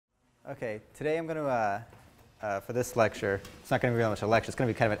Okay, today I'm going to, for this lecture, it's not going to be really much a lecture, it's going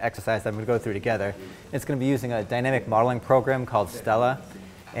to be kind of an exercise that I'm going to go through together. It's going to be using a dynamic modeling program called Stella.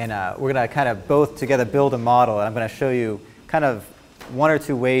 And we're going to kind of both together build a model, and I'm going to show you kind of one or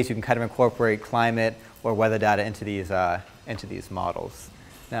two ways you can kind of incorporate climate or weather data into these models.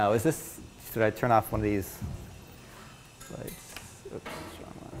 Now, should I turn off one of these lights? Oops,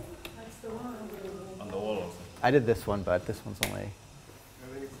 wrong one. That's the one. On the wall also. I did this one, but this one's only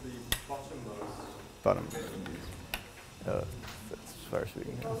I think it's the bottommost. bottom. Oh, that's as far as we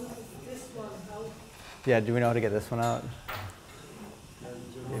can go. This one, how? Yeah, do we know how to get this one out?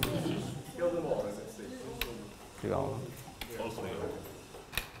 Kill them all, as it says. Do all. Also,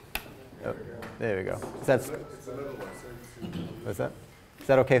 Oh, there we go. That's it's a little one, so it's what's that? Is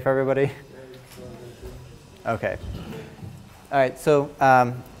that okay for everybody? Okay. All right. So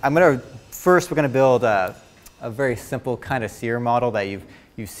first we're going to build a very simple kind of sear model that you've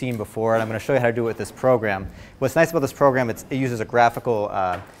seen before, and I'm going to show you how to do it with this program. What's nice about this program, it uses a graphical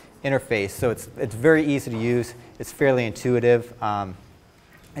interface, so it's very easy to use. It's fairly intuitive.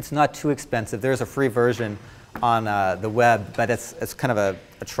 It's not too expensive. There's a free version on the web, but it's kind of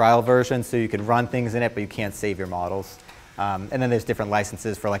a trial version, so you can run things in it, but you can't save your models. And then there's different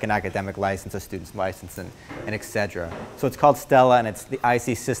licenses for like an academic license, a student's license, and et cetera. So it's called Stella, and it's the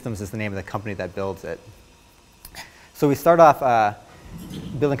IC Systems is the name of the company that builds it. So we start off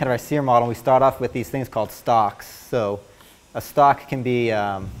building kind of our sear model. We start off with these things called stocks. So a stock can be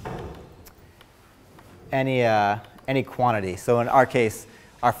any quantity. So in our case,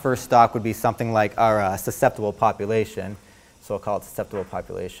 our first stock would be something like our susceptible population. So I'll call it susceptible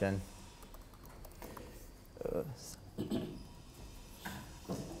population. All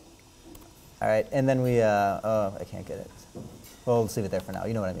right, and then we, oh, I can't get it. Well, let's leave it there for now.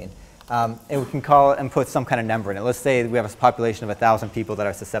 You know what I mean. And we can call it and put some kind of number in it. Let's say we have a population of 1,000 people that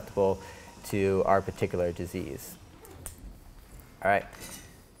are susceptible to our particular disease. All right.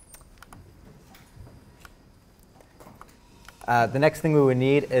 The next thing we would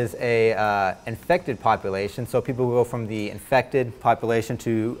need is a infected population. So people will go from the infected population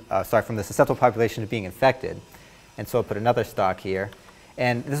to, from the susceptible population to being infected. And so I'll put another stock here.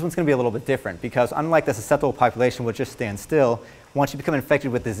 And this one's going to be a little bit different because unlike the susceptible population which just stand still, once you become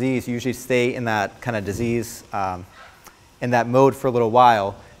infected with disease, you usually stay in that kind of disease, in that mode for a little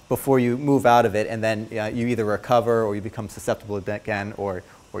while before you move out of it, and then you either recover or you become susceptible again or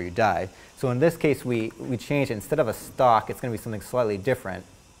you die. So in this case, we change it. Instead of a stock, it's going to be something slightly different.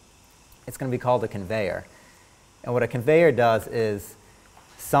 It's going to be called a conveyor. And what a conveyor does is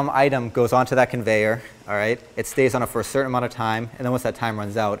some item goes onto that conveyor, all right? It stays on it for a certain amount of time, and then once that time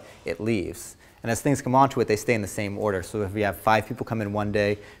runs out, it leaves. And as things come onto it, they stay in the same order. So if we have 5 people come in one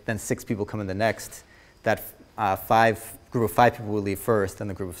day, then 6 people come in the next, that group of 5 people will leave first, then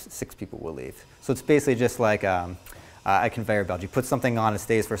the group of 6 people will leave. So it's basically just like a conveyor belt. You put something on, it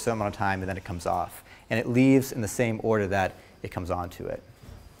stays for a certain amount of time, and then it comes off. And it leaves in the same order that it comes onto it.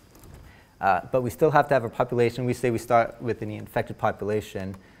 But we still have to have a population. We say we start with an infected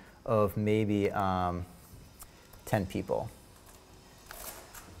population of maybe 10 people.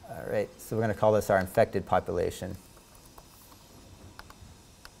 All right, so we're going to call this our infected population.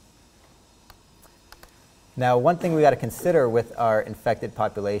 Now, one thing we got to consider with our infected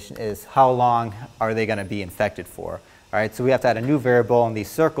population is how long are they going to be infected for? All right, so we have to add a new variable, and these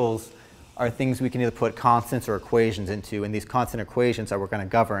circles are things we can either put constants or equations into, and these constant equations are what are going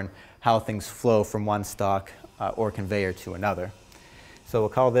to govern how things flow from one stock or conveyor to another. So we'll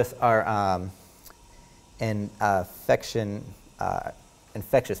call this our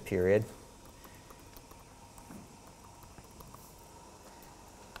infectious period.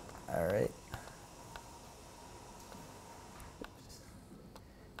 All right.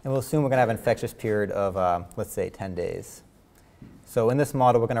 And we'll assume we're going to have an infectious period of, let's say, 10 days. So in this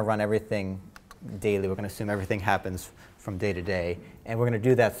model, we're going to run everything daily. We're going to assume everything happens from day to day. And we're going to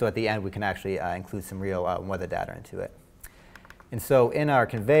do that so at the end we can actually include some real weather data into it. And so in our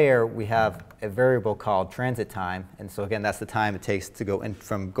conveyor, we have a variable called transit time. And so again, that's the time it takes to go in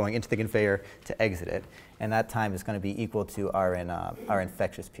from going into the conveyor to exit it. And that time is going to be equal to our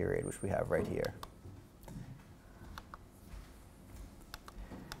infectious period, which we have right here.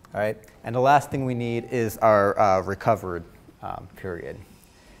 All right, and the last thing we need is our recovered period.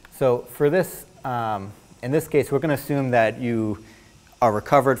 So for this, in this case, we're going to assume that you are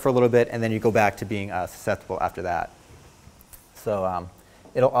recovered for a little bit, and then you go back to being susceptible after that. So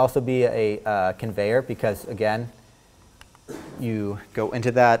it'll also be a conveyor because, again, you go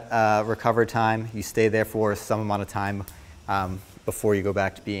into that recovered time, you stay there for some amount of time before you go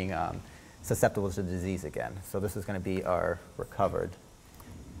back to being susceptible to the disease again. So this is going to be our recovered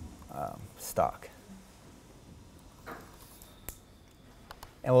stock.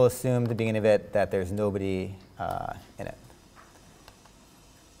 And we'll assume at the beginning of it that there's nobody in it.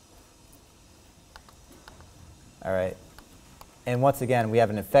 All right. And once again, we have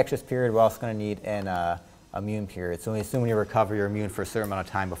an infectious period. We're also going to need an immune period. So we assume when you recover, you're immune for a certain amount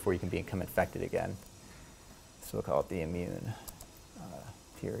of time before you can become infected again. So we'll call it the immune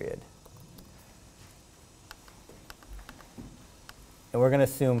period. And we're going to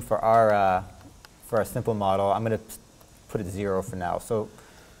assume for our simple model, I'm going to put it 0 for now. So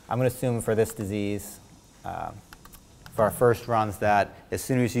I'm going to assume for this disease, for our first runs, that as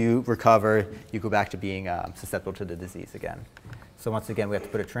soon as you recover, you go back to being susceptible to the disease again. So once again, we have to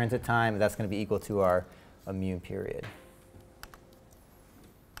put a transit time, and that's going to be equal to our immune period.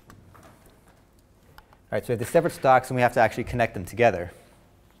 All right, so we have the separate stocks, and we have to actually connect them together.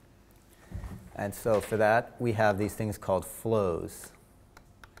 And so for that, we have these things called flows.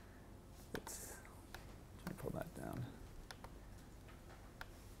 Let's pull that down.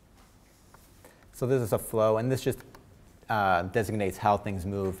 So this is a flow, and this just designates how things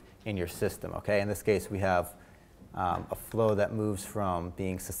move in your system. Okay, in this case, we have a flow that moves from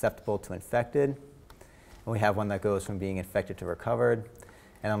being susceptible to infected, and we have one that goes from being infected to recovered,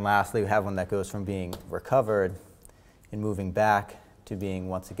 and then lastly, we have one that goes from being recovered and moving back to being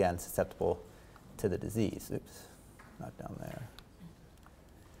once again susceptible to the disease. Oops, not down there.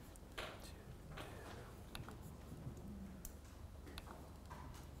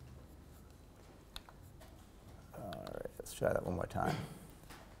 All right, let's try that one more time.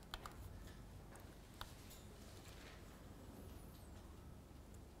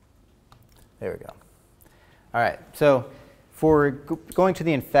 There we go. All right, so for going to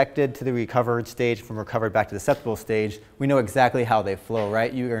the infected to the recovered stage, from recovered back to the susceptible stage, we know exactly how they flow,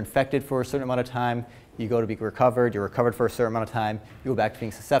 right? You are infected for a certain amount of time, you go to be recovered, you're recovered for a certain amount of time, you go back to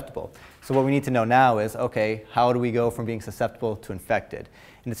being susceptible. So what we need to know now is, okay, how do we go from being susceptible to infected?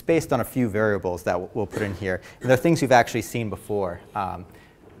 And it's based on a few variables that we'll put in here. And they're things you've actually seen before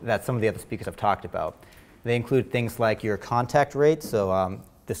that some of the other speakers have talked about. They include things like your contact rate. So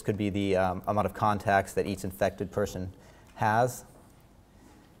this could be the amount of contacts that each infected person has,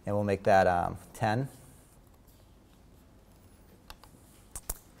 and we'll make that 10.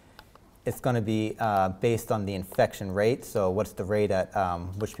 It's going to be based on the infection rate, so what's the rate at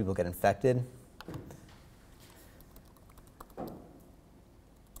which people get infected.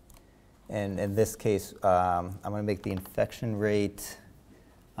 And in this case, I'm going to make the infection rate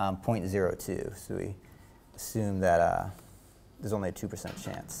 0.02, so we assume that there's only a 2%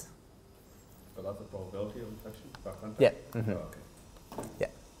 chance. So that's the probability of infection by contact? Yeah. Mm-hmm. Oh, okay. Yeah.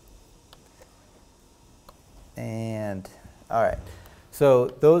 And all right, so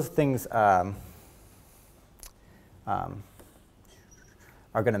those things are going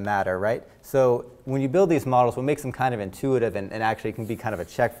to matter, right? So when you build these models, what makes them kind of intuitive and actually can be kind of a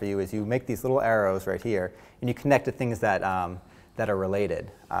check for you is you make these little arrows right here, and you connect to things that that are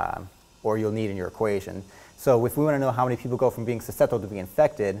related, or you'll need in your equation. So if we want to know how many people go from being susceptible to being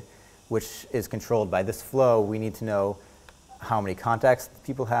infected, which is controlled by this flow, we need to know how many contacts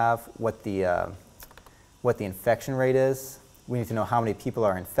people have, what the infection rate is. We need to know how many people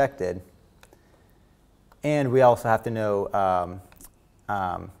are infected. And we also have to know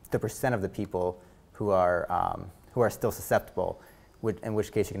the percent of the people who are still susceptible, in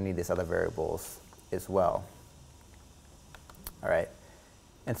which case you're going to need these other variables as well. All right.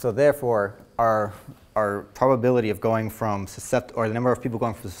 And so therefore, our probability of going from or the number of people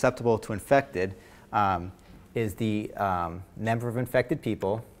going from susceptible to infected is the number of infected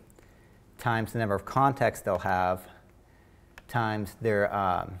people times the number of contacts they'll have times their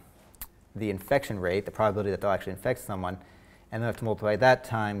the infection rate, the probability that they'll actually infect someone, and then we have to multiply that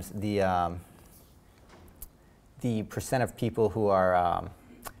times the percent of people who are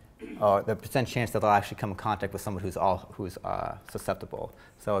the percent chance that they'll actually come in contact with someone who's susceptible.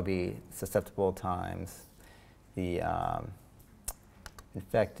 So it would be susceptible times the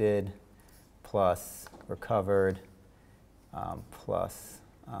infected plus recovered plus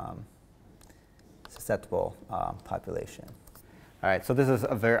susceptible population. All right, so this is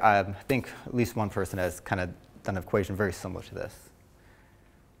a very, I think at least one person has kind of done an equation very similar to this.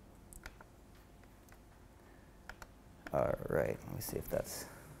 All right, let me see if that's.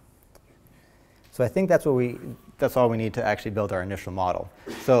 So I think that's all we need to actually build our initial model.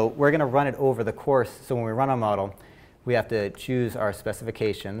 So we're going to run it over the course. So when we run our model, we have to choose our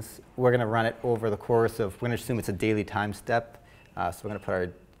specifications. We're going to run it over the course of, we're going to assume it's a daily time step. So we're going to put our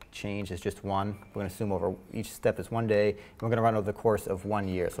change as just one. We're going to assume over each step is 1 day. And we're going to run over the course of 1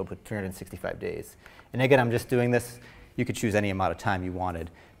 year. So we'll put 365 days. And again, I'm just doing this You could choose any amount of time you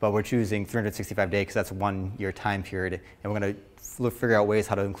wanted, but we're choosing 365 days because that's 1 year time period, and we're going to figure out ways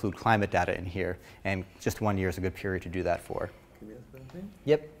how to include climate data in here, and just 1 year is a good period to do that for. Can you ask one thing?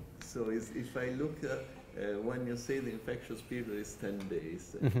 Yep. So if I look at when you say the infectious period is 10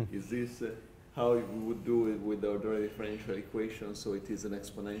 days, is this how you would do it with the ordinary differential equation, so it is an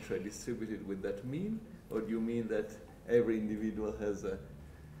exponentially distributed with that mean, or do you mean that every individual has a...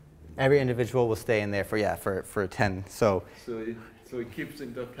 Every individual will stay in there for, yeah, for 10, so... So it keeps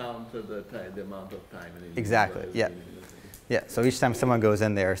into account the amount of time. Exactly, yeah. Yeah, so each time someone goes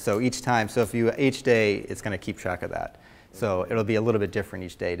in there, so each day, it's going to keep track of that. So it'll be a little bit different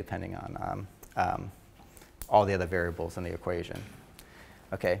each day depending on all the other variables in the equation.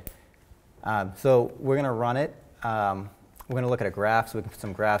 Okay, so we're going to run it. We're going to look at a graph, so we can put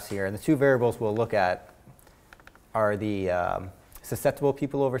some graphs here. And the two variables we'll look at are the susceptible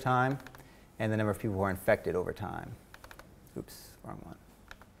people over time and the number of people who are infected over time. Oops, wrong one.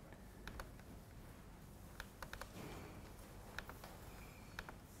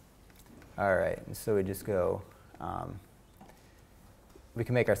 All right, and so we just go, we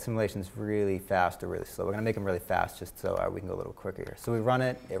can make our simulations really fast or really slow. We're going to make them really fast just so we can go a little quicker here. So we run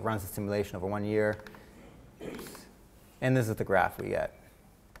it. It runs the simulation over 1 year. Oops. And this is the graph we get.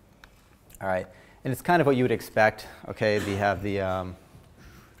 All right, and it's kind of what you would expect. Okay, we have the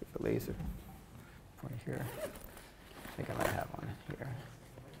laser point here. I think I might have one here.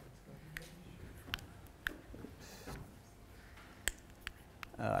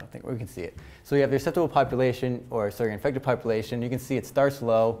 I don't think we can see it. So you have your susceptible population, or sorry, infected population. You can see it starts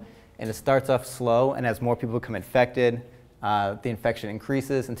low, and it starts off slow, and as more people become infected, the infection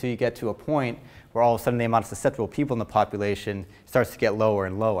increases until you get to a point where all of a sudden the amount of susceptible people in the population starts to get lower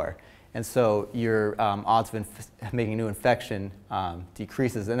and lower. And so your odds of making a new infection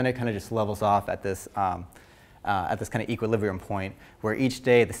decreases, and then it kind of just levels off at this kind of equilibrium point where each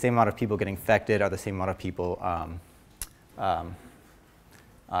day the same amount of people getting infected are the same amount of people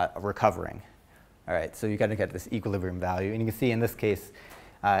recovering. All right, so you got to get this equilibrium value, and you can see in this case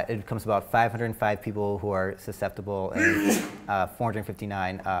it becomes about 505 people who are susceptible and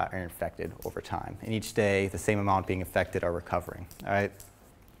 459 are infected over time. And each day the same amount being infected are recovering. All right,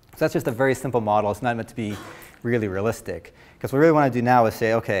 so that's just a very simple model. It's not meant to be really realistic, because what we really want to do now is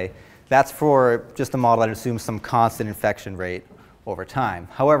say, okay, that's for just a model that assumes some constant infection rate over time.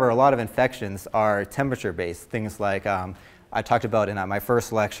 However, a lot of infections are temperature-based, things like I talked about in my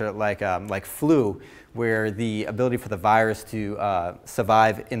first lecture, like flu, where the ability for the virus to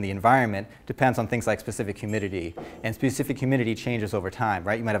survive in the environment depends on things like specific humidity. And specific humidity changes over time,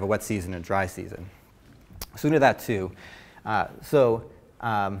 right? You might have a wet season and a dry season. So we do that too.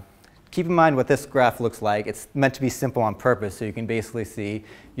 Keep in mind what this graph looks like. It's meant to be simple on purpose, so you can basically see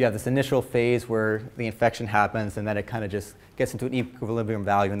you have this initial phase where the infection happens, and then it kind of just gets into an equilibrium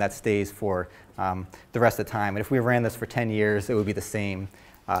value, and that stays for the rest of the time. And if we ran this for 10 years, it would be the same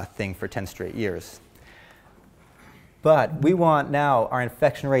thing for 10 straight years. But we want now our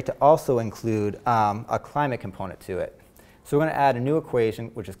infection rate to also include a climate component to it. So we're going to add a new equation,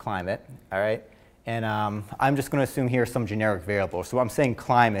 which is climate, all right? And I'm just going to assume here some generic variable. So I'm saying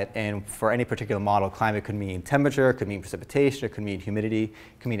climate, and for any particular model, climate could mean temperature, could mean precipitation, it could mean humidity,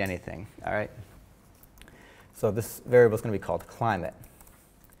 it could mean anything, all right? So this variable is going to be called climate.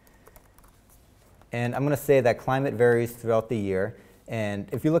 And I'm going to say that climate varies throughout the year. And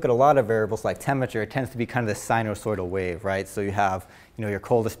if you look at a lot of variables like temperature, it tends to be kind of this sinusoidal wave, right? So you have, your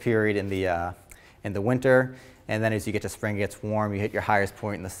coldest period in the winter, and then as you get to spring, it gets warm, you hit your highest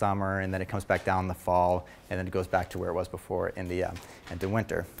point in the summer, and then it comes back down in the fall, and then it goes back to where it was before in the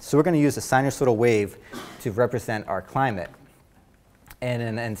winter. So we're going to use a sinusoidal wave to represent our climate.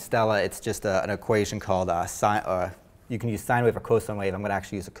 And in Stella, it's just an equation called you can use sine wave or cosine wave. I'm going to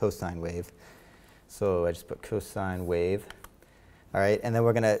actually use a cosine wave. So I just put cosine wave. All right, and then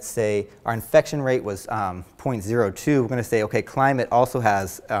we're going to say our infection rate was 0.02. We're going to say, okay, climate also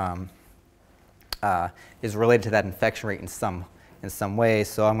has is related to that infection rate in some way.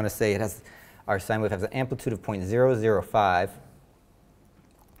 So I'm going to say our sine wave has an amplitude of 0.005,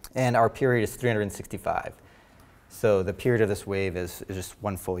 and our period is 365. So the period of this wave is just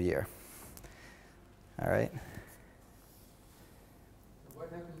 1 full year. All right. What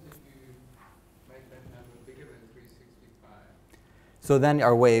happens if you make that number bigger than 365? So then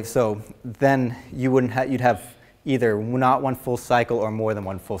our wave, so then you'd have either not 1 full cycle or more than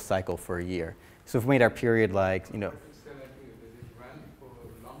 1 full cycle for a year. So if we made our period like, What does Stella do? Does it run for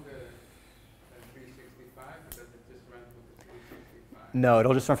longer than 365, or does it just run for the 365? No,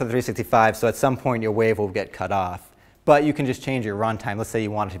 it'll just run for the 365, so at some point your wave will get cut off. But you can just change your runtime. Let's say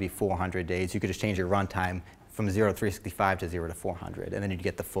you want it to be 400 days. You could just change your runtime from 0 to 365 to 0 to 400, and then you'd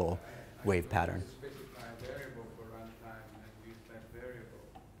get the full wave pattern. Specify a variable for runtime and use that variable.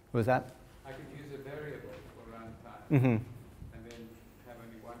 What was that? I could use a variable for runtime Mm-hmm. and then have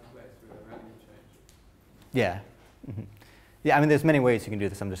only one place with a value change. Yeah. Mm-hmm. Yeah, I mean, there's many ways you can do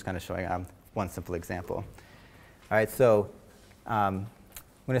this. I'm just kind of showing one simple example. All right, so I'm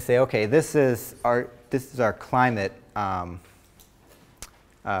going to say, okay, this is our climate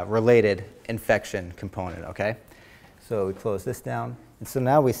related infection component, okay? So we close this down. And so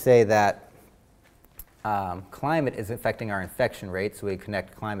now we say that climate is affecting our infection rate, so we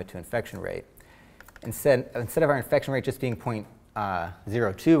connect climate to infection rate. Instead of our infection rate just being 0.02, we're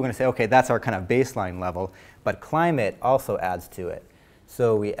going to say, okay, that's our kind of baseline level, but climate also adds to it.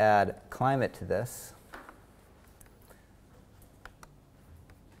 So we add climate to this.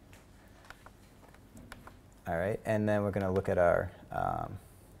 All right, and then we're going to look at our,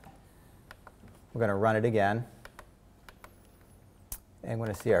 we're going to run it again, and we're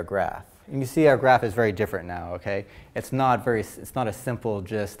going to see our graph. And you see our graph is very different now, okay? It's not a simple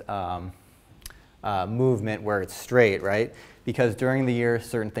just movement where it's straight, right? Because during the year,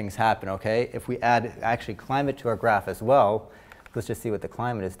 certain things happen, okay? If we add actually climate to our graph as well, let's just see what the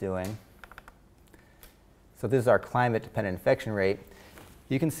climate is doing. So this is our climate-dependent infection rate.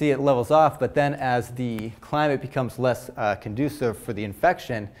 You can see it levels off, but then as the climate becomes less conducive for the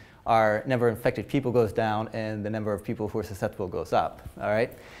infection, our number of infected people goes down and the number of people who are susceptible goes up, all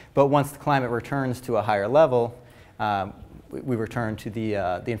right? But once the climate returns to a higher level, we return to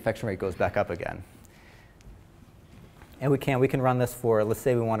the infection rate goes back up again. And we can run this for, let's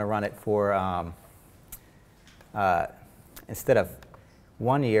say we want to run it for, instead of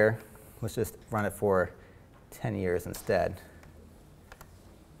 1 year, let's just run it for 10 years instead.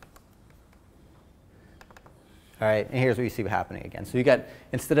 All right, and here's what you see happening again. So you got,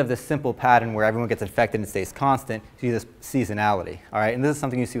 instead of this simple pattern where everyone gets infected and stays constant, you see this seasonality. All right, and this is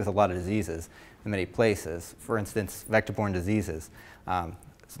something you see with a lot of diseases in many places. For instance, vector-borne diseases. I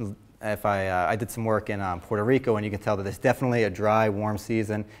did some work in Puerto Rico, and you can tell that there's definitely a dry, warm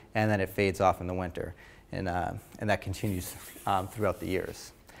season, and then it fades off in the winter. And that continues throughout the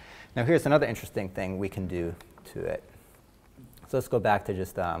years. Now here's another interesting thing we can do to it. So let's go back to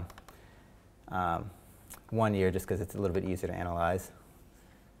just 1 year, just because it's a little bit easier to analyze.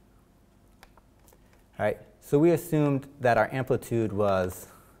 All right, so we assumed that our amplitude was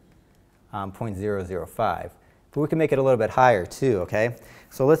 0.005. But we can make it a little bit higher too, okay?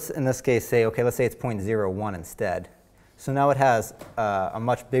 So let's, in this case, say, okay, let's say it's 0.01 instead. So now it has a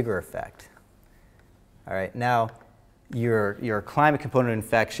much bigger effect. All right, now your climate component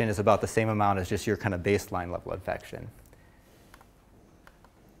infection is about the same amount as just your kind of baseline level infection.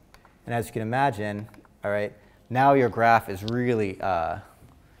 And as you can imagine, all right, now your graph is really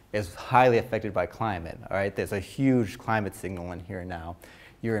is highly affected by climate. All right, there's a huge climate signal in here now.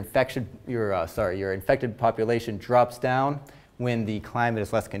 Your infected population drops down when the climate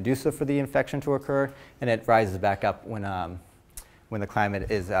is less conducive for the infection to occur, and it rises back up when the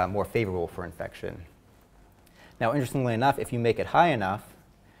climate is more favorable for infection. Now, interestingly enough, if you make it high enough,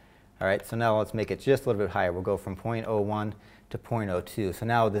 all right, so now let's make it just a little bit higher. We'll go from 0.01 to 0.02. So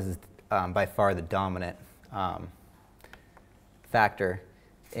now this is by far the dominant factor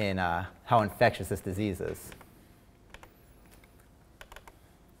in how infectious this disease is.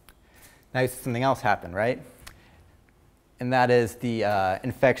 Now you see something else happen, right? And that is the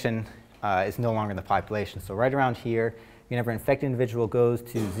infection is no longer in the population. So right around here, your number of infected individual goes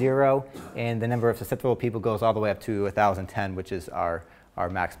to 0, and the number of susceptible people goes all the way up to 1,010, which is our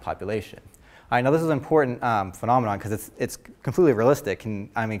max population. All right, now this is an important phenomenon because it's completely realistic. Can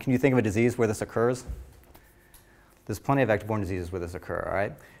you think of a disease where this occurs? There's plenty of vector-borne diseases where this occur, all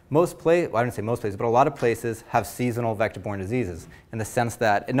right? Most places, well, I didn't say most places, but a lot of places have seasonal vector-borne diseases in the sense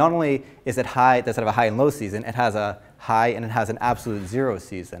that it not only is it high, does it have a high and low season, it has a high and it has an absolute 0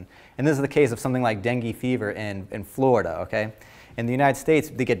 season. And this is the case of something like dengue fever in Florida, okay? In the United States,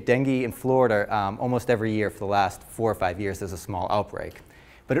 they get dengue in Florida almost every year for the last 4 or 5 years. There's a small outbreak.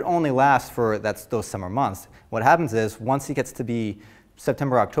 But it only lasts for those summer months. What happens is, once it gets to be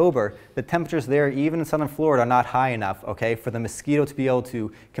September, October, the temperatures there, even in southern Florida, are not high enough, okay, for the mosquito to be able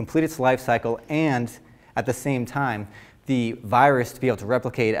to complete its life cycle and, at the same time, the virus to be able to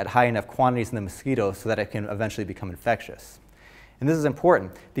replicate at high enough quantities in the mosquito so that it can eventually become infectious. And this is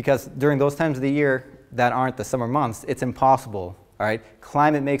important because during those times of the year that aren't the summer months, it's impossible, all right?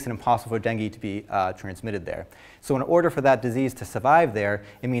 Climate makes it impossible for dengue to be transmitted there. So in order for that disease to survive there,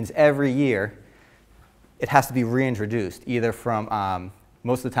 it means every year it has to be reintroduced, either from,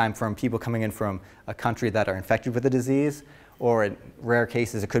 most of the time from people coming in from a country that are infected with the disease, or in rare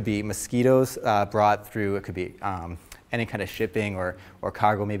cases, it could be mosquitoes brought through, it could be any kind of shipping or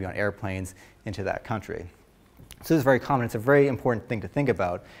cargo, maybe on airplanes, into that country. So this is very common. It's a very important thing to think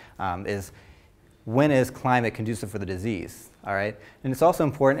about, is when is climate conducive for the disease, all right? And it's also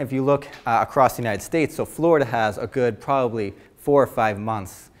important if you look across the United States. So Florida has a good probably 4 or 5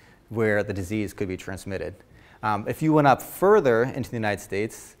 months where the disease could be transmitted. If you went up further into the United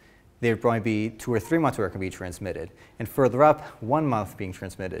States, there'd probably be 2 or 3 months where it can be transmitted. And further up, 1 month being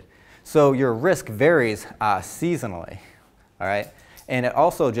transmitted. So your risk varies seasonally, all right? And it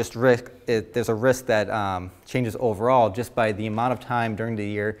also just there's a risk that changes overall just by the amount of time during the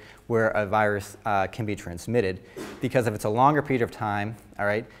year where a virus can be transmitted. Because if it's a longer period of time, all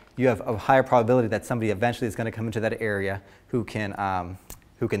right, you have a higher probability that somebody eventually is going to come into that area who can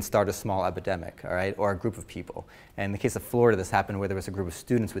start a small epidemic, all right, or a group of people. And in the case of Florida, this happened where there was a group of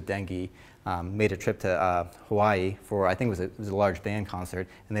students with dengue, made a trip to Hawaii for, I think it was a large band concert,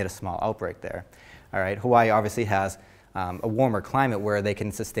 and they had a small outbreak there. All right, Hawaii obviously has a warmer climate where they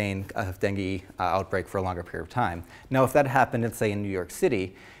can sustain a dengue outbreak for a longer period of time. Now, if that happened, let's say in New York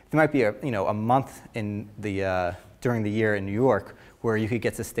City, there might be a month in during the year in New York where you could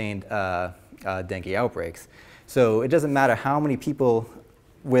get sustained dengue outbreaks. So it doesn't matter how many people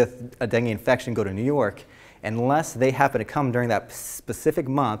with a dengue infection go to New York, unless they happen to come during that specific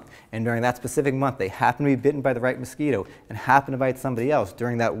month, and during that specific month they happen to be bitten by the right mosquito and happen to bite somebody else,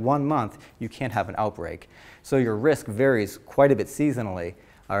 during that 1 month you can't have an outbreak. So your risk varies quite a bit seasonally,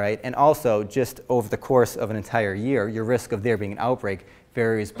 all right? And also, just over the course of an entire year, your risk of there being an outbreak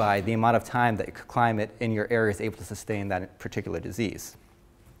varies by the amount of time that climate in your area is able to sustain that particular disease.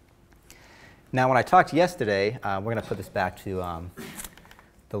 Now, when I talked yesterday, we're going to put this back to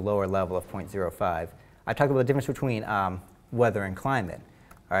the lower level of 0.05. I talked about the difference between weather and climate.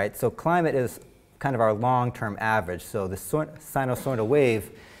 All right, so climate is kind of our long-term average. So the sinusoidal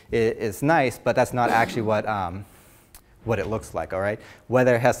wave is nice, but that's not actually what it looks like. All right,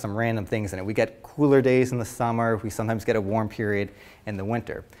 weather has some random things in it. We get cooler days in the summer. We sometimes get a warm period in the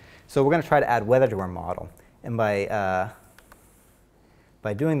winter. So we're going to try to add weather to our model, and by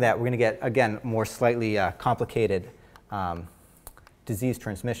doing that, we're going to get, again, more slightly complicated disease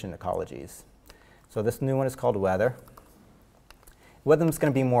transmission ecologies. So this new one is called weather. Weather is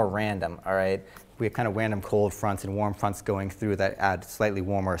going to be more random, all right? We have kind of random cold fronts and warm fronts going through that add slightly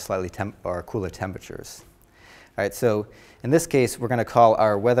warmer or cooler temperatures. All right, so in this case, we're going to call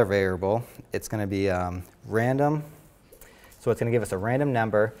our weather variable. It's going to be random. So it's going to give us a random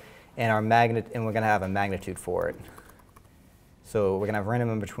number, and we're going to have a magnitude for it. So we're going to have random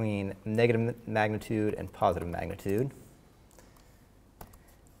in between negative magnitude and positive magnitude.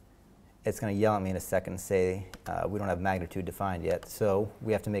 It's going to yell at me in a second and say we don't have magnitude defined yet, so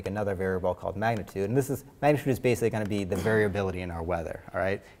we have to make another variable called magnitude. And magnitude is basically going to be the variability in our weather. All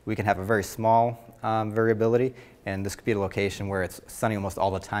right, we can have a very small variability, and this could be a location where it's sunny almost all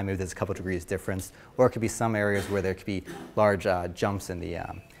the time. Maybe there's a couple degrees difference, or it could be some areas where there could be large jumps in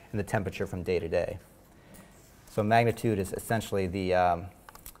the temperature from day to day. So magnitude is essentially the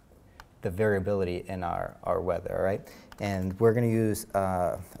variability in our weather. All right. And we're going to use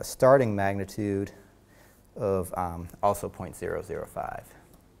a starting magnitude of also 0.005.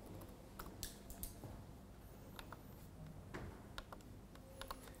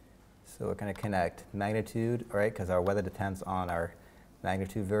 So we're going to connect magnitude, all right, because our weather depends on our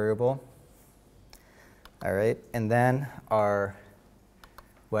magnitude variable. All right, and then our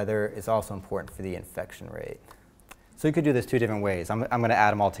weather is also important for the infection rate. So you could do this 2 different ways. I'm going to add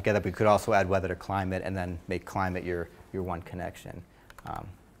them all together, but you could also add weather to climate and then make climate your one connection.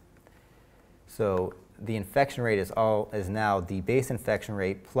 So the infection rate is now the base infection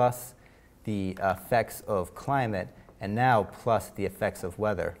rate plus the effects of climate, and now plus the effects of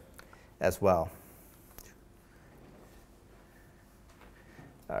weather as well.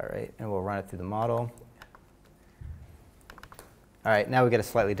 All right, and we'll run it through the model. All right, now we get a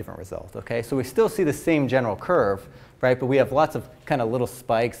slightly different result, okay? So we still see the same general curve, right? But we have lots of kind of little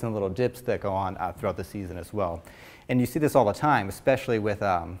spikes and little dips that go on throughout the season as well. And you see this all the time, especially with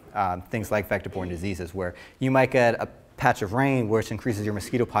things like vector-borne diseases, where you might get a patch of rain which increases your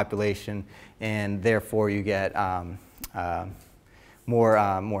mosquito population, and therefore you get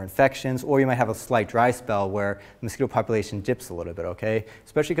more infections, or you might have a slight dry spell where the mosquito population dips a little bit, okay?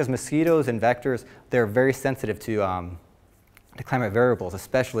 Especially because mosquitoes and vectors, they're very sensitive to climate variables,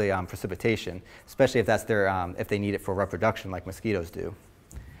 especially precipitation, especially if that's if they need it for reproduction like mosquitoes do.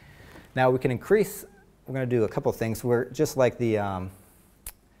 Now we can increase, we're going to do a couple things. We're just like the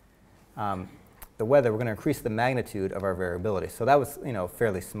weather, we're going to increase the magnitude of our variability. So that was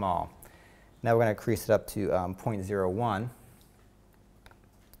fairly small. Now we're going to increase it up to 0.01.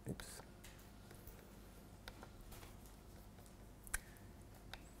 Oops.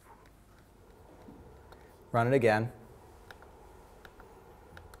 Run it again.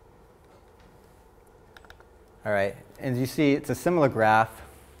 All right, and you see it's a similar graph,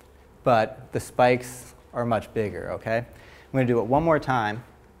 but the spikes are much bigger, okay? I'm going to do it one more time.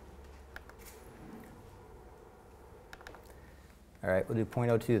 All right, we'll do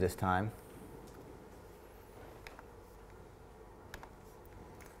 0.02 this time.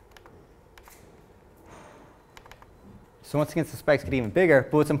 So once again, the spikes get even bigger.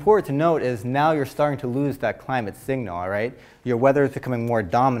 But what's important to note is now you're starting to lose that climate signal, all right? Your weather is becoming more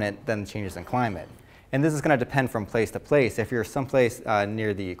dominant than changes in climate. And this is going to depend from place to place. If you're someplace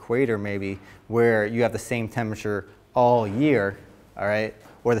near the equator, maybe, where you have the same temperature all year, all right,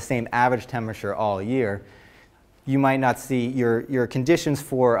 or the same average temperature all year, you might not see your conditions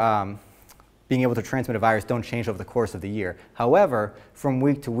for being able to transmit a virus don't change over the course of the year. However, from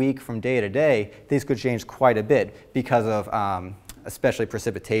week to week, from day to day, these could change quite a bit because of especially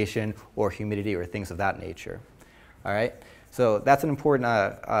precipitation or humidity or things of that nature. All right? So that's an important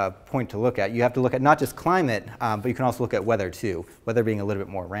point to look at. You have to look at not just climate, but you can also look at weather too, weather being a little bit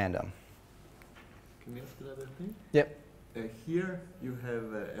more random. Can you ask another thing? Yep. Here you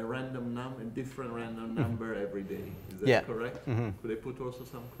have a random number, a different random number every day. Is that Yeah. correct? Mm-hmm. Could I put also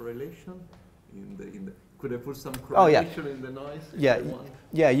some correlation in the? Could I put some Oh, yeah. correlation in the noise? if Yeah, I want?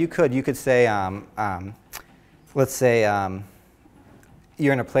 yeah, you could. You could say, let's say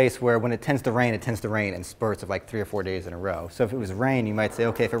you're in a place where when it tends to rain in spurts of like 3 or 4 days in a row. So if it was rain, you might say,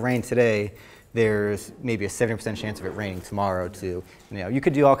 okay, if it rained today, there's maybe a 70% chance of it raining tomorrow too. You know, you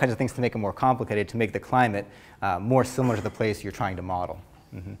could do all kinds of things to make it more complicated, to make the climate more similar to the place you're trying to model.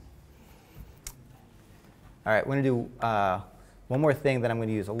 Mm-hmm. All right, we're going to do one more thing, then I'm going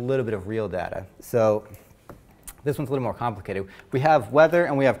to use a little bit of real data. So this one's a little more complicated. We have weather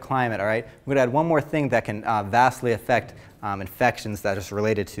and we have climate, all right? We're going to add one more thing that can vastly affect infections that is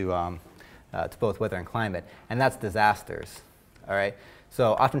related to both weather and climate, and that's disasters, all right?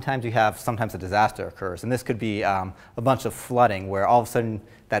 So oftentimes you have, sometimes a disaster occurs, and this could be a bunch of flooding where all of a sudden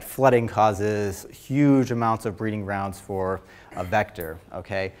that flooding causes huge amounts of breeding grounds for a vector,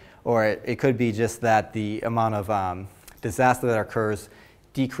 okay? Or it could be just that the amount of disaster that occurs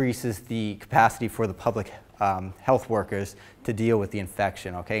decreases the capacity for the public health workers to deal with the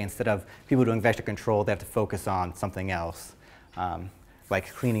infection, okay? Instead of people doing vector control, they have to focus on something else,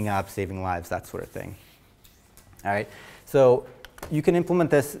 like cleaning up, saving lives, that sort of thing. All right, so you can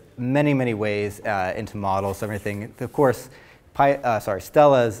implement this many, many ways into models, everything. Of course,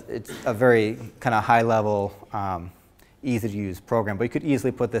 Stella it's a very kind of high-level, easy-to-use program, but you could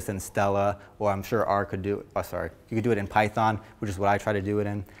easily put this in Stella, or I'm sure R could do it. You could do it in Python, which is what I try to do it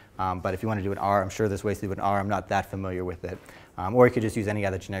in. But if you want to do it in R, I'm sure there's ways to do it in R. I'm not that familiar with it. Or you could just use any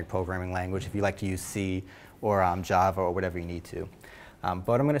other generic programming language if you like to use C or Java or whatever you need to.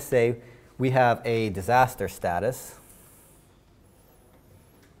 But I'm going to say we have a disaster status.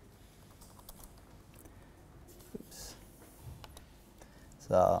 Oops.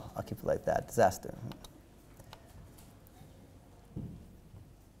 So I'll keep it like that, disaster.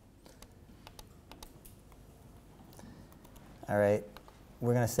 All right,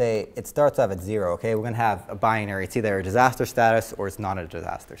 we're going to say it starts off at 0, okay? We're going to have a binary. It's either a disaster status or it's not a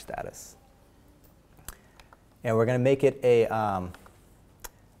disaster status. And we're going to make it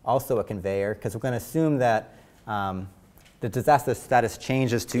also a conveyor, because we're going to assume that the disaster status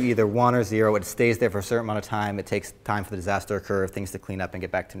changes to either 1 or 0. It stays there for a certain amount of time. It takes time for the disaster to occur, things to clean up and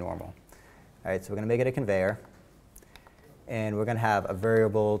get back to normal. All right, so we're going to make it a conveyor. And we're going to have a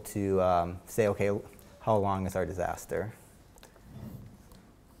variable to say, okay, how long is our disaster?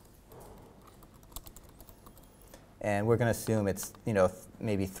 And we're going to assume it's, you know,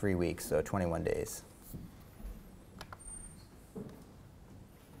 maybe 3 weeks, so 21 days.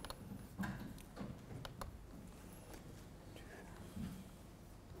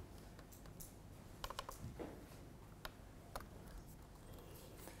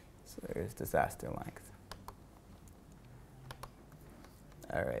 So there's disaster length.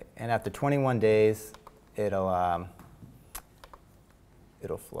 All right, and after 21 days, it'll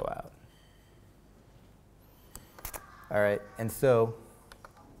flow out. All right, and so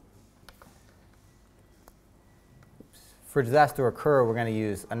for disaster to occur, we're going to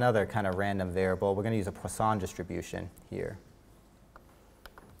use another kind of random variable. We're going to use a Poisson distribution here.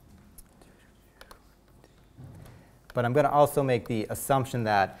 But I'm going to also make the assumption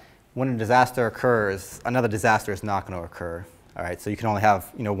that when a disaster occurs, another disaster is not going to occur. All right, so you can only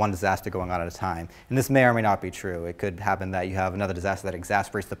have, you know, one disaster going on at a time. And this may or may not be true. It could happen that you have another disaster that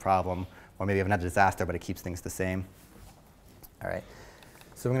exacerbates the problem, or maybe you have another disaster, but it keeps things the same. All right,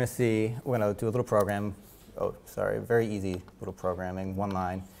 So we're going to do a little program. Oh, sorry, very easy little programming, one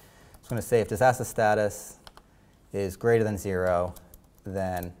line. It's going to say if disaster status is greater than 0,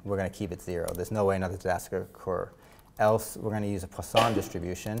 then we're going to keep it 0. There's no way another disaster could occur. Else, we're going to use a Poisson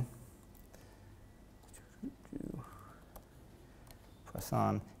distribution.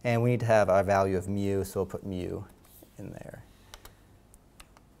 Poisson. And we need to have our value of mu, so we'll put mu in there.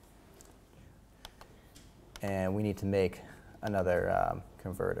 And we need to make another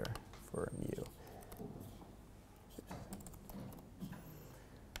converter for mu.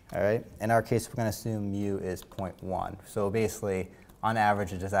 All right. In our case, we're going to assume mu is 0.1. So basically, on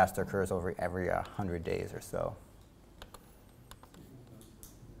average, a disaster occurs over every 100 days or so.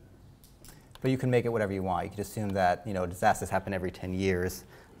 But you can make it whatever you want. You can assume that disasters happen every 10 years,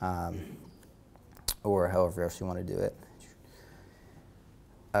 or however else you want to do it.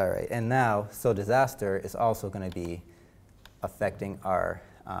 All right. And now, so disaster is also going to be affecting our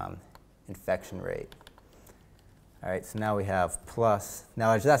infection rate. All right, so now we have plus. Now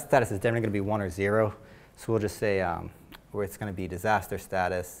our disaster status is definitely going to be 1 or 0. So we'll just say where it's going to be disaster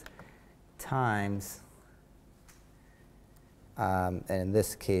status times, and in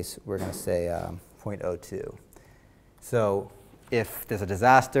this case, we're going to say 0.02. So if there's a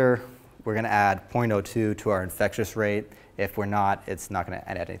disaster, we're going to add 0.02 to our infectious rate. If we're not, it's not going to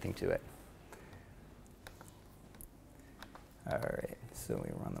add anything to it. All right, so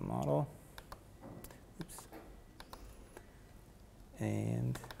we run the model. Oops.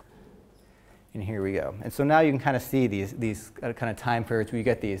 And here we go. And so now you can kind of see these kind of time periods where you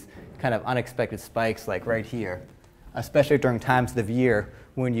get these kind of unexpected spikes like right here, especially during times of the year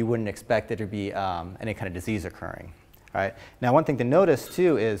when you wouldn't expect there to be any kind of disease occurring. All right. Now one thing to notice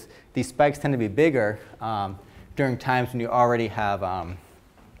too is these spikes tend to be bigger during times when you already have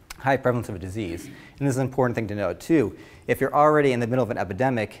high prevalence of a disease. And this is an important thing to note too. If you're already in the middle of an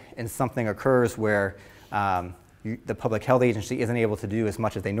epidemic and something occurs where the public health agency isn't able to do as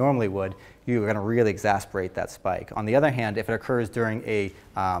much as they normally would, you're going to really exacerbate that spike. On the other hand, if it occurs during a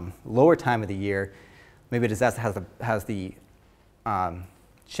lower time of the year, maybe a disaster has the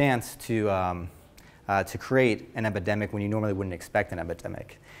chance to create an epidemic when you normally wouldn't expect an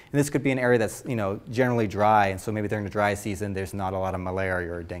epidemic. And this could be an area that's generally dry, and so maybe during the dry season there's not a lot of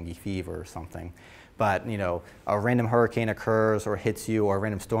malaria or dengue fever or something. But a random hurricane occurs or hits you, or a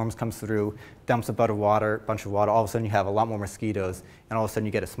random storm comes through, dumps a bunch of water, all of a sudden you have a lot more mosquitoes, and all of a sudden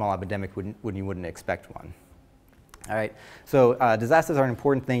you get a small epidemic when you wouldn't expect one. All right, so disasters are an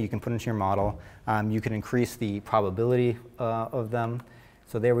important thing you can put into your model. You can increase the probability of them.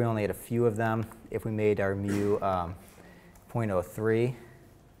 So there we only had a few of them. If we made our mu 0.03,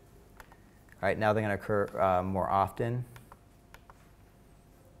 all right, now they're going to occur more often.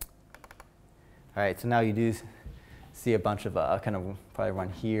 All right, so now you do see a bunch of kind of probably run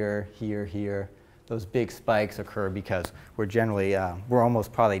here, here, here. Those big spikes occur because we're generally, we're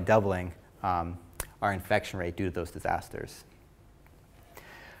almost probably doubling our infection rate due to those disasters.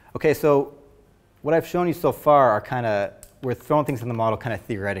 Okay, so what I've shown you so far are kind of, we're throwing things in the model kind of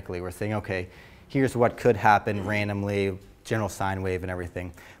theoretically. We're saying, okay, here's what could happen randomly, general sine wave and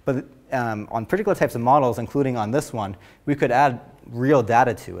everything. But on particular types of models, including on this one, we could add real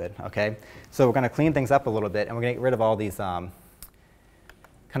data to it, okay? So we're going to clean things up a little bit, and we're going to get rid of all these kind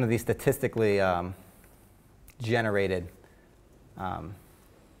of these statistically generated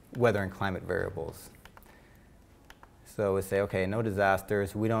weather and climate variables. So we say, okay, no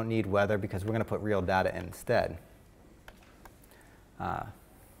disasters. We don't need weather because we're going to put real data in instead. All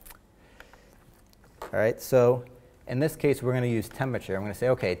right, so in this case, we're going to use temperature. I'm going to say,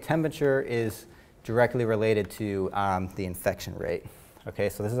 okay, temperature is directly related to the infection rate. Okay,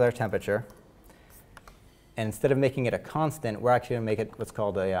 so this is our temperature. And instead of making it a constant, we're actually going to make it what's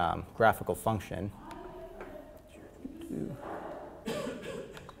called a graphical function.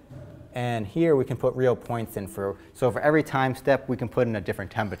 And here we can put real points in so for every time step, we can put in a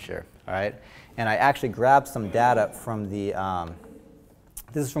different temperature, all right? And I actually grabbed some data from the,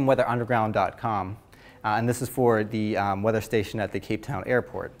 this is from weatherunderground.com. And this is for the weather station at the Cape Town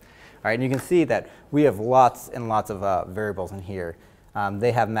airport. All right, and you can see that we have lots and lots of variables in here.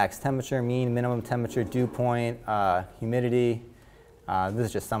 They have max temperature, mean, minimum temperature, dew point, humidity. This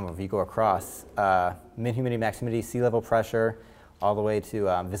is just some of them. You go across min humidity, max humidity, sea level pressure, all the way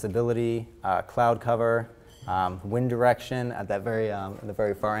to visibility, cloud cover, wind direction at that the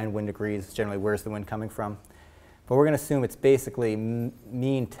very far end, wind degrees, generally where's the wind coming from. But we're going to assume it's basically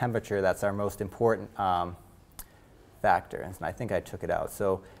mean temperature that's our most important factor. And I think I took it out.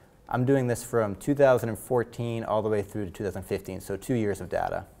 So I'm doing this from 2014 all the way through to 2015, so 2 years of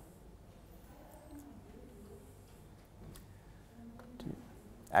data.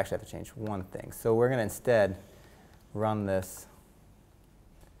 actually have to change one thing. So we're going to instead run this.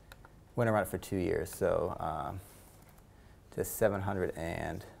 We're going to run it for 2 years. So to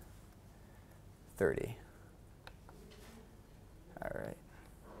 730. All right.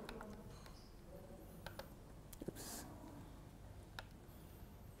 Oops.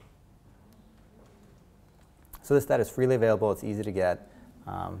 So this data is freely available. It's easy to get.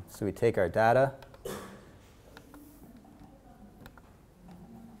 So we take our data,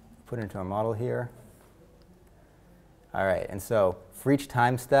 put it into our model here. All right, and so for each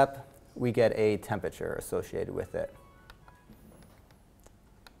time step, we get a temperature associated with it.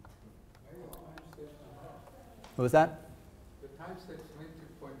 What was that? The time steps went to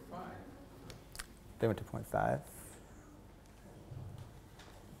 0.5. They went to 0.5.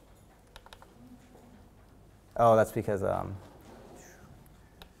 Oh, that's because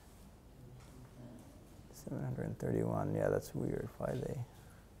 731. Yeah, that's weird. Why they?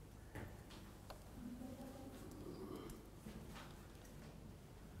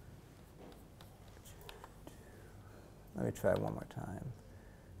 Let me try one more time.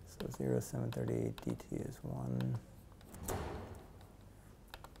 So 0.738 dt is 1.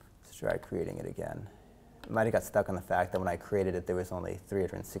 Let's try creating it again. I might have got stuck on the fact that when I created it, there was only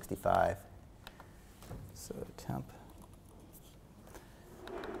 365. So temp.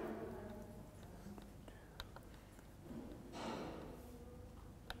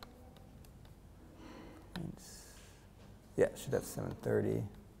 Yeah, it should have 730.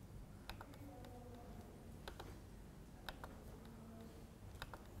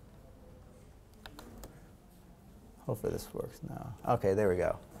 Hopefully this works now. Okay, there we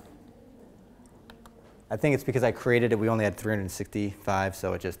go. I think it's because I created it, we only had 365,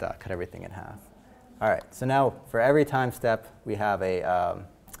 so it just cut everything in half. All right, so now for every time step, we have a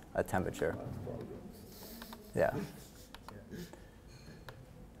temperature. Yeah.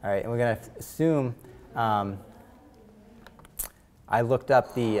 All right, and we're going to assume I looked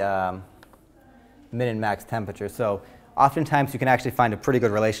up the min and max temperature. So oftentimes you can actually find a pretty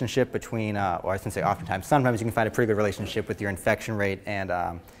good relationship between, or I shouldn't say oftentimes, sometimes you can find a pretty good relationship with your infection rate and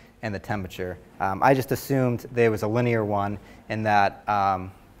the temperature. I just assumed there was a linear one in that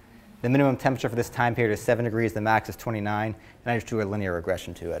the minimum temperature for this time period is 7 degrees, the max is 29, and I just drew a linear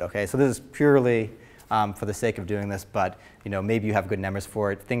regression to it. Okay, so this is purely for the sake of doing this, but maybe you have good numbers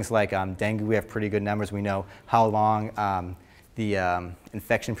for it. Things like dengue, we have pretty good numbers. We know how long the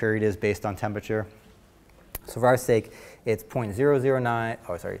infection period is based on temperature. So for our sake, it's 309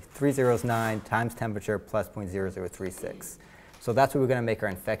 times temperature plus 0.0036. So that's what we're going to make our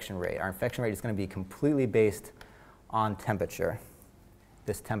infection rate. Our infection rate is going to be completely based on temperature,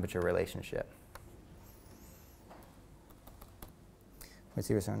 this temperature relationship.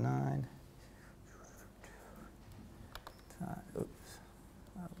 0.009. Oops,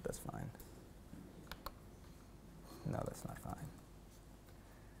 oh, that's fine. No, that's not fine.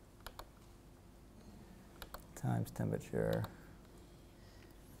 Times temperature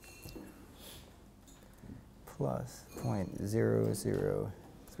plus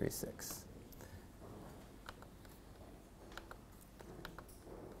 0.0036.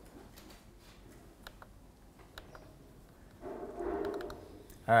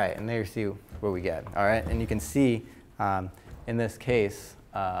 All right, and there you see what we get. All right, and you can see in this case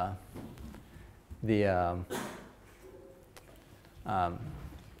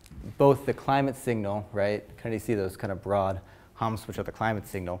both the climate signal, right? Kind of see those kind of broad humps, which are the climate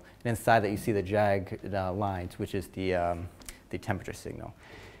signal, and inside that you see the jagged lines, which is the temperature signal.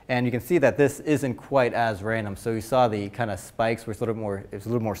 And you can see that this isn't quite as random. So you saw the kind of spikes were a little more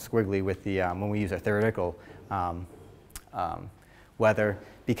squiggly with the when we use our theoretical weather,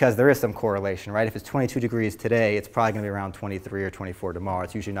 because there is some correlation, right? If it's 22 degrees today, it's probably going to be around 23 or 24 tomorrow.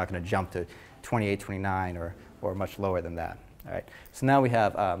 It's usually not going to jump to 28, 29, or much lower than that. All right. So now we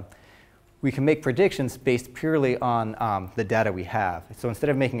have we can make predictions based purely on the data we have. So instead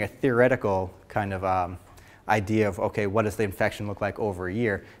of making a theoretical kind of idea of, okay, what does the infection look like over a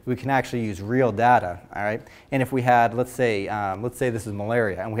year, we can actually use real data. All right. And if we had, let's say this is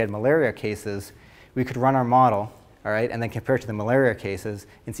malaria, and we had malaria cases, we could run our model, all right, and then compare it to the malaria cases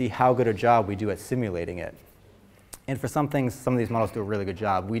and see how good a job we do at simulating it. And for some things, some of these models do a really good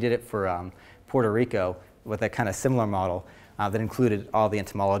job. We did it for Puerto Rico with a kind of similar model that included all the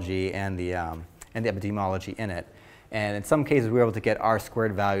entomology and the epidemiology in it. And in some cases, we were able to get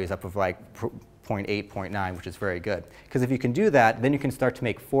R-squared values up of like 0.8, 0.9, which is very good. Because if you can do that, then you can start to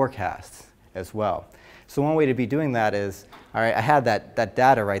make forecasts as well. So one way to be doing that is, all right, I had that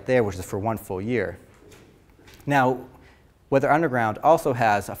data right there, which is for 1 full year. Now, Weather Underground also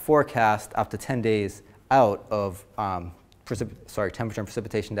has a forecast up to 10 days out of temperature and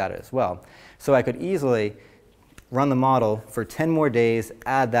precipitation data as well. So I could easily run the model for 10 more days,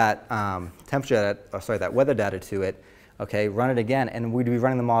 add that that weather data to it, okay, run it again, and we'd be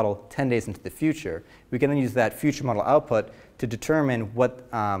running the model 10 days into the future. We can then use that future model output to determine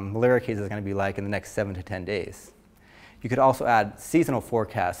what malaria cases are going to be like in the next 7 to 10 days. You could also add seasonal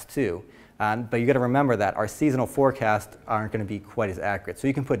forecasts too, but you got to remember that our seasonal forecasts aren't going to be quite as accurate. So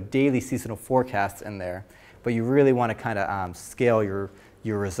you can put daily seasonal forecasts in there, but you really want to kind of scale your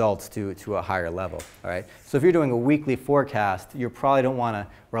results to a higher level, all right? So if you're doing a weekly forecast, you probably don't want to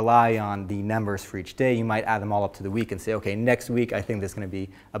rely on the numbers for each day. You might add them all up to the week and say, okay, next week I think there's going to be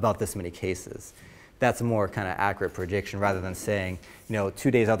about this many cases. That's a more kind of accurate prediction rather than saying, 2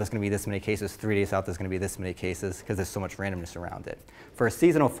 days out there's going to be this many cases, 3 days out there's going to be this many cases, because there's so much randomness around it. For a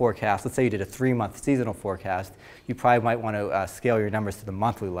seasonal forecast, let's say you did a 3-month seasonal forecast, you probably might want to scale your numbers to the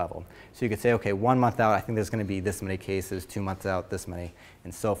monthly level. So you could say, okay, 1 month out I think there's going to be this many cases, 2 months out this many,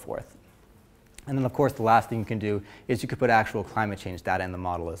 and so forth. And then of course the last thing you can do is you could put actual climate change data in the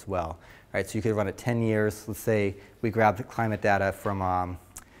model as well. Right? So you could run it 10 years. Let's say we grabbed the climate data from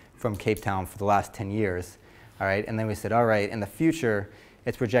Cape Town for the last 10 years. All right? And then we said, all right, in the future,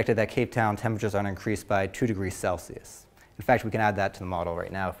 it's projected that Cape Town temperatures are going to increase by 2 degrees Celsius. In fact, we can add that to the model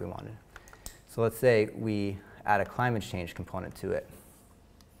right now if we wanted. So let's say we add a climate change component to it.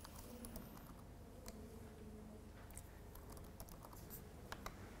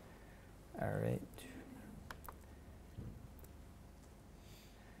 All right.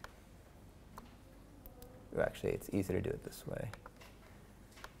 Actually, it's easier to do it this way.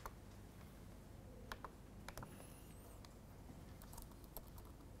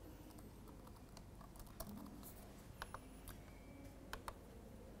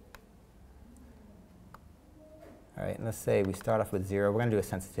 All right, and let's say we start off with 0. We're going to do a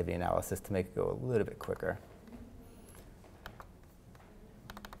sensitivity analysis to make it go a little bit quicker.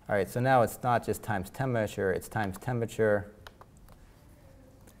 All right, so now it's not just times temperature, it's times temperature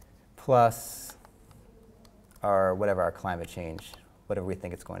plus our whatever our climate change, whatever we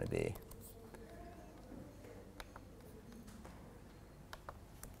think it's going to be.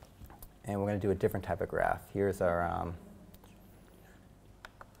 And we're going to do a different type of graph. Here's our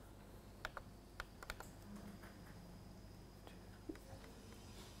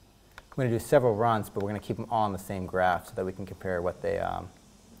we're going to do several runs, but we're going to keep them all on the same graph so that we can compare what they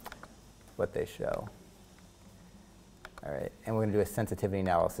show. All right, and we're going to do a sensitivity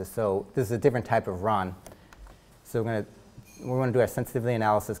analysis. So this is a different type of run. So we're going to do our sensitivity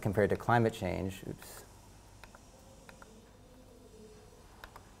analysis compared to climate change. Oops.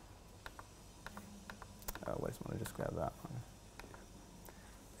 Oh, I just want to just grab that one.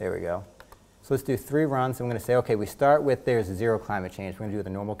 There we go. So let's do 3 runs. I'm going to say, okay, we start with there's 0 climate change. We're going to do the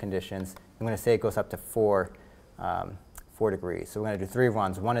normal conditions. I'm going to say it goes up to 4 degrees. So we're going to do 3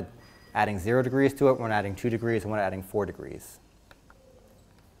 runs. One adding 0 degrees to it, one adding 2 degrees, and one adding 4 degrees.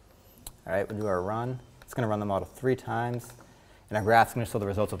 All right, we'll do our run. It's going to run the model 3 times. And our graph's going to show the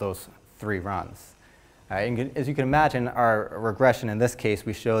results of those 3 runs. All right, and as you can imagine, our regression in this case,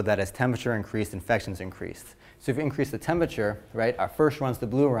 we showed that as temperature increased, infections increased. So if you increase the temperature, right, our first run's the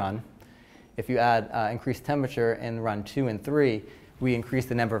blue run. If you add increased temperature in run 2 and 3, we increase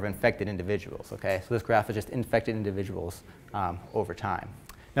the number of infected individuals. Okay, so this graph is just infected individuals over time.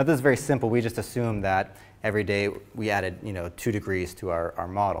 Now this is very simple. We just assume that every day we added 2 degrees to our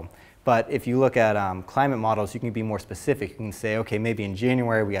model. But if you look at climate models, you can be more specific. You can say, okay, maybe in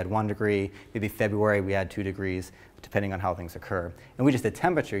January we add 1 degree, maybe February we add 2 degrees, depending on how things occur. And we just did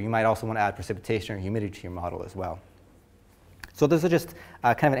temperature. You might also want to add precipitation or humidity to your model as well. So this is just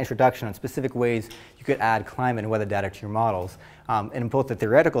kind of an introduction on specific ways you could add climate and weather data to your models. In both the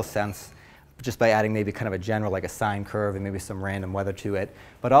theoretical sense, just by adding maybe kind of a general, like a sine curve and maybe some random weather to it.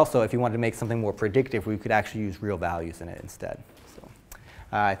 But also, if you wanted to make something more predictive, we could actually use real values in it instead. So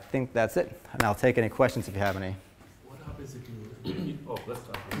I think that's it. And I'll take any questions if you have any. What happens if you... oh, let's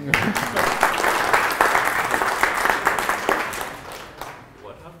start.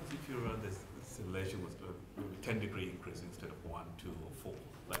 What happens if you run this simulation with a 10-degree increase instead of 1, 2, or 4?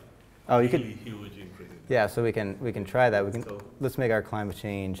 Like, oh, you really could. Huge increase. Yeah, so we can try that. Let's make our climate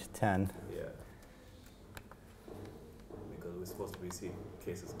change 10. Yeah. Because we're supposed to be seeing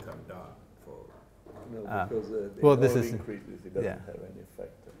cases come down for... No, because well, the this is increases, it doesn't yeah. have any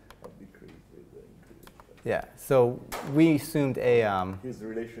effect of decrease with the increase. Yeah, so we assumed a... His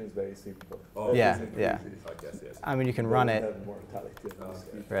relation is very simple. Oh, yeah, As it yeah. increases, I guess, yes. I mean, you can it run doesn't it, have mortality and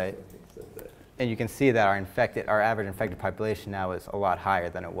mosquitoes Right. and things like that. and you can see that our average infected population now is a lot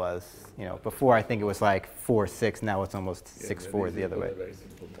higher than it was. Before I think it was like 4.6, now it's almost 6.4 the other way. Very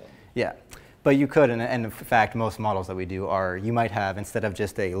simple model. Yeah, But you could, and in fact, most models that we do are, you might have, instead of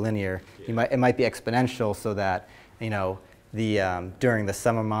just a linear, it might be exponential, so that, during the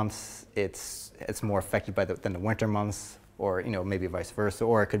summer months, it's more affected than the winter months, or maybe vice versa,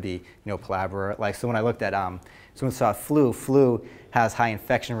 or it could be palabra. Like, so when I looked at so when we saw flu has high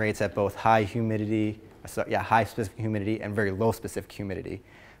infection rates at both high humidity, high specific humidity and very low specific humidity.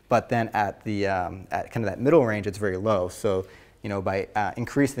 But then at the at kind of that middle range, it's very low. So by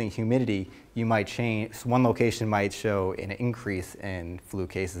increasing the humidity, you might change. So one location might show an increase in flu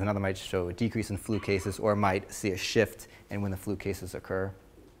cases, another might show a decrease in flu cases, or might see a shift in when the flu cases occur.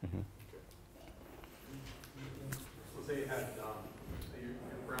 Mm-hmm. So say you had your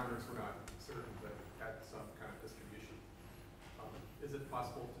parameters were not certain, but had some kind of distribution. Is it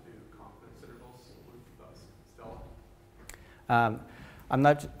possible to do confidence intervals with Stella? I'm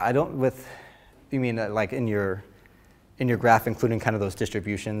not. I don't. With you mean like in your graph, including kind of those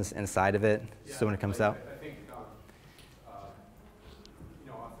distributions inside of it. Yeah, so when it comes out. I think often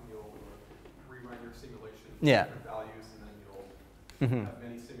you'll rerun your simulation with different values, and then you'll have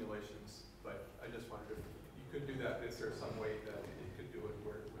many simulations. But I just wondered if you could do that. Is there some way that it could do it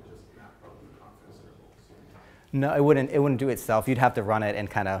where it would just map out the confidence intervals? No, it wouldn't. It wouldn't do it itself. You'd have to run it and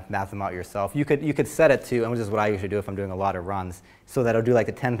kind of map them out yourself. You could set it to, and this is what I usually do if I'm doing a lot of runs, so that it'll do like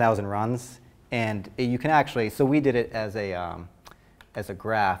the 10,000 runs, and you can actually. So we did it as a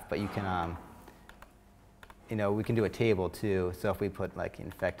graph, but you can we can do a table too. So if we put like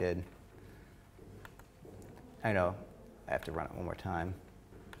infected, I know I have to run it one more time.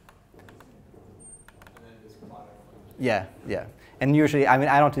 And then just plot it. Yeah, yeah. And usually, I mean,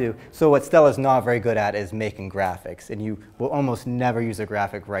 I don't do, so what Stella's not very good at is making graphics. And you will almost never use a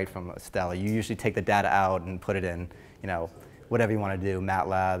graphic right from Stella. You usually take the data out and put it in, whatever you want to do,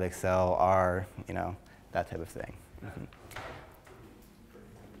 MATLAB, Excel, R, that type of thing. Mm-hmm.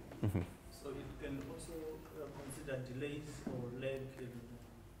 Mm-hmm. So it can also consider delays or lag.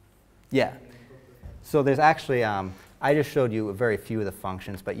 Yeah. So there's actually, I just showed you very few of the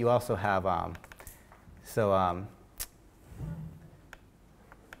functions, but you also have,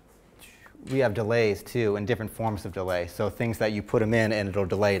 we have delays too, and different forms of delay. So things that you put them in and it'll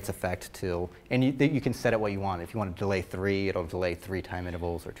delay its effect too. And you can set it what you want. If you want to delay 3, it'll delay 3 time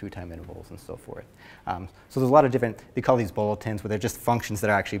intervals or 2 time intervals and so forth. So there's a lot of different, they call these bulletins, where they're just functions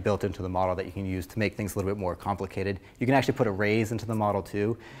that are actually built into the model that you can use to make things a little bit more complicated. You can actually put arrays into the model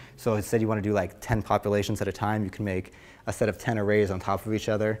too. So instead you want to do like 10 populations at a time, you can make a set of 10 arrays on top of each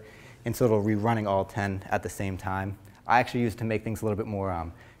other. And so it'll be running all 10 at the same time. I actually use it to make things a little bit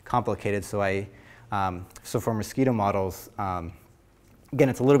more complicated. So so for mosquito models, again,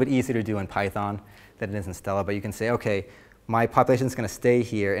 it's a little bit easier to do in Python than it is in Stella, but you can say, okay, my population is going to stay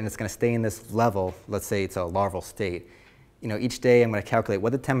here, and it's going to stay in this level. Let's say it's a larval state. Each day I'm going to calculate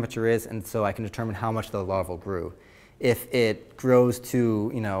what the temperature is, and so I can determine how much the larval grew. If it grows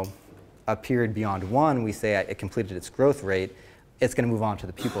to, a period beyond 1, we say it completed its growth rate, it's going to move on to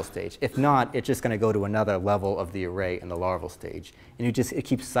the pupal stage. If not, it's just going to go to another level of the array in the larval stage. And it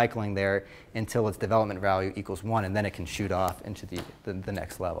keeps cycling there until its development value equals 1, and then it can shoot off into the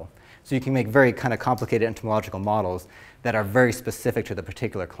next level. So you can make very kind of complicated entomological models that are very specific to the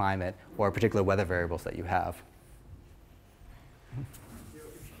particular climate or particular weather variables that you have. Your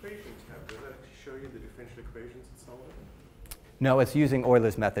equation tab, does that show you the differential equations and solve it? No, it's using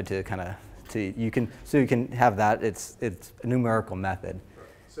Euler's method to kind of, you can have that. It's a numerical method. Right.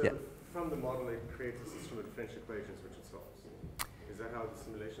 So yeah. From the model, it creates a system of differential equations which it solves. Is that how the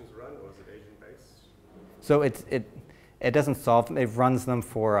simulations run, or is it agent-based? So it doesn't solve them. It runs them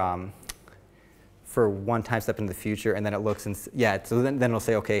for one time step in the future, and then it looks and so then it'll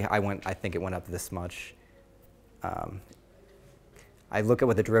say, okay, I think it went up this much. I look at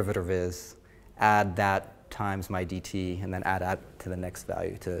what the derivative is, add that times my dt, and then add to the next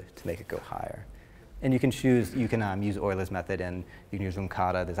value to make it go higher. And you can use Euler's method, and you can use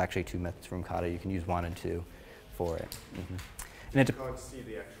Rumkata. There's actually 2 methods for Rumkata. You can use 1 and 2 for it. Mm-hmm. And you can't see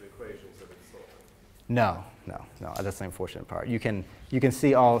the actual equations that it's solving. No, that's the unfortunate part. You can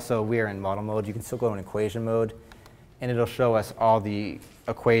see also we're in model mode. You can still go in equation mode, and it'll show us all the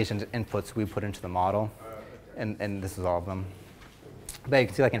equations inputs we put into the model, and this is all of them. But you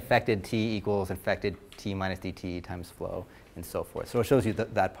can see like infected T equals infected T minus dt times flow, and so forth. So it shows you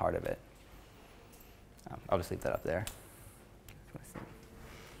that part of it. I'll just leave that up there.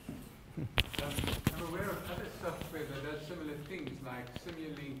 I'm aware of other software that does similar things, like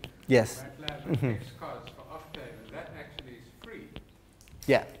Simulink, Yes. MATLAB, and Xcos for Octave, and that actually is free.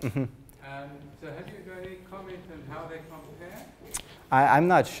 Yeah. Mm-hmm. So have you got any comment on how they compare? I'm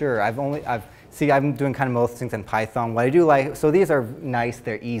not sure. See, I'm doing kind of most things in Python. What I do like, so these are nice,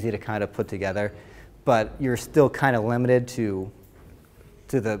 they're easy to kind of put together, but you're still kind of limited to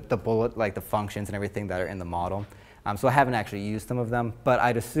the bullet, like the functions and everything that are in the model. So I haven't actually used some of them, but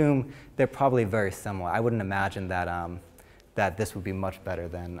I'd assume they're probably very similar. I wouldn't imagine that, that this would be much better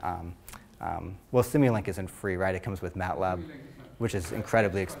than, well, Simulink isn't free, right? It comes with MATLAB, which is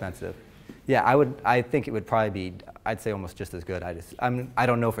incredibly expensive. Yeah, I think it would probably be, I'd say almost just as good. I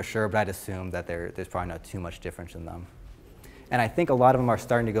don't know for sure, but I'd assume that there's probably not too much difference in them. And I think a lot of them are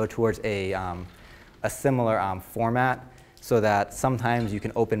starting to go towards a similar format, so that sometimes you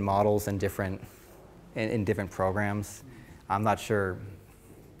can open models in different programs. I'm not sure.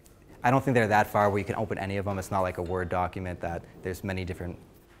 I don't think they're that far where you can open any of them. It's not like a Word document that there's many different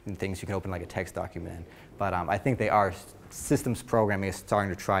things you can open like a text document in. But I think they are, systems programming is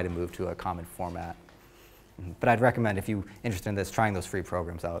starting to try to move to a common format. But I'd recommend, if you're interested in this, trying those free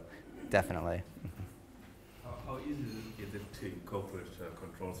programs out, definitely. How easy is it to incorporate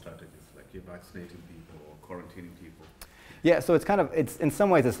control strategies, like you're vaccinating people or quarantining people? Yeah, so it's kind of, in some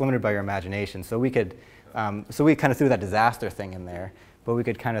ways it's limited by your imagination. So we could, so we kind of threw that disaster thing in there, but we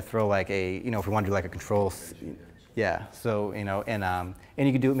could kind of throw like a, if we want to do like a control, yeah. So and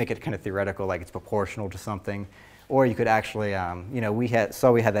you could make it kind of theoretical, like it's proportional to something, or you could actually, we had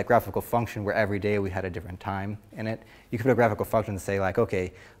that graphical function where every day we had a different time in it. You could put a graphical function and say like,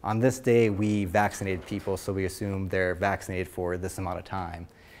 okay, on this day we vaccinated people, so we assume they're vaccinated for this amount of time,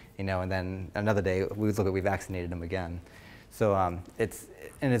 and then another day we look at we vaccinated them again. So it's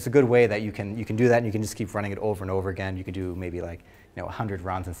a good way that you can do that, and you can just keep running it over and over again. You can do maybe like 100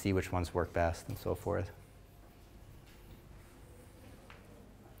 runs and see which ones work best and so forth.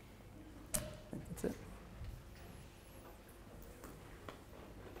 I think that's it.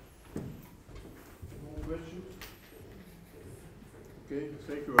 More questions? Okay,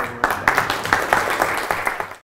 thank you very much.